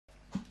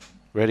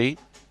Ready?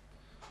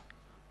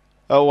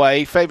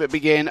 Away, favourite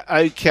began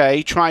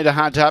okay, trying to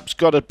hunt up's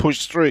got to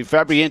push through.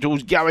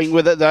 Fabriental's going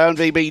with it though, and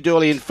VB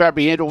Dooley and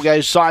Fabriental go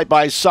side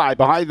by side.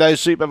 Behind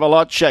those, Super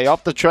Veloce.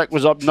 Off the track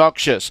was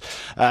Obnoxious.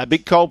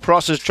 Big Cold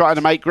Pross is trying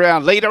to make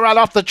ground. Leader run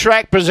off the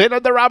track,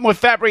 presented the run with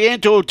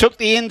Fabriental, took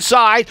the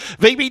inside.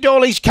 VB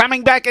Dooley's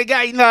coming back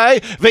again though.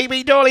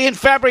 VB Dooley and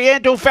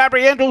Fabriental.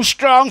 Fabriental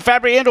strong.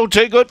 Fabriental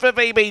too good for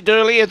VB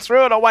Dooley and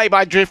threw it away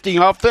by drifting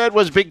off. Third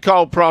was Big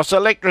Cold Pross.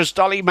 Electra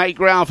Stolly made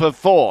ground for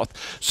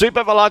fourth.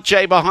 Super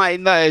Veloce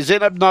behind those,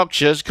 in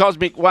Obnoxious.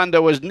 Cosmic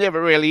Wonder was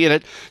never really in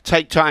it.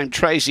 Take Time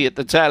Tracy at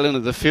the tail end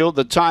of the field.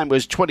 The time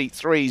was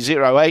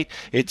 23.08.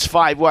 It's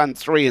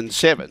 5-1-3 and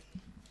 7.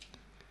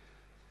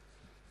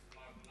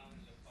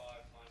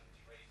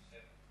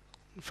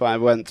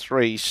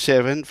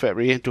 5-1-3-7.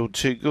 Fabriental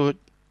too good.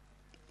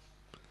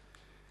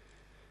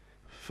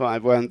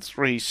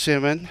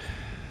 5-1-3-7.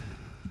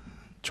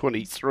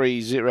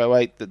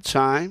 23.08 the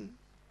time.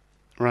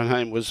 Run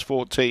home was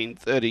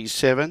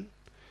 14.37.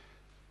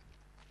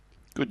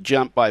 Good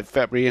jump by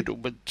Fabriental,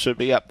 but to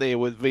be up there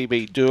with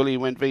VB Dooley.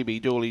 When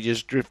VB Dooley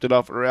just drifted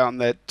off around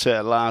that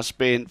last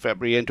bend,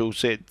 Fabriental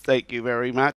said, "Thank you very much."